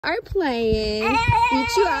Are playing eat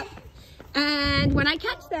you up, and when I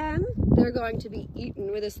catch them, they're going to be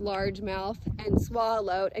eaten with this large mouth and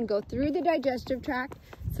swallowed and go through the digestive tract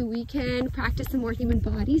so we can practice some more human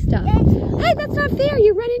body stuff. Hey, that's not fair.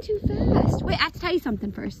 You're running too fast. Wait, I have to tell you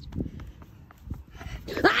something first.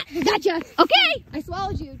 Ah, gotcha. Okay, I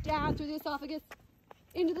swallowed you down through the esophagus,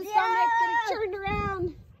 into the stomach, getting turned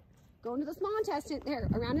around, going to the small intestine. There,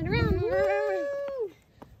 around and around. Woo!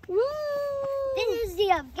 Woo!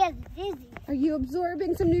 I'm getting dizzy. Are you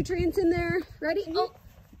absorbing some nutrients in there? Ready? Oh,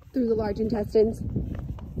 through the large intestines.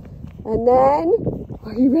 And then,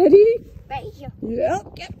 are you ready? Right here.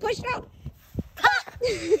 Yep, get pushed out.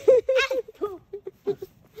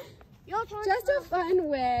 Just a fun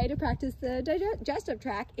way to practice the digestive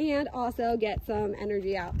tract and also get some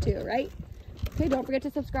energy out too, right? Okay, don't forget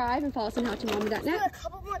to subscribe and follow us on howtomommy.net. Do a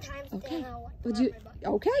couple more times. Okay. Then I'll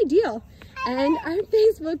Okay, deal. And our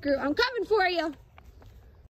Facebook group, I'm coming for you.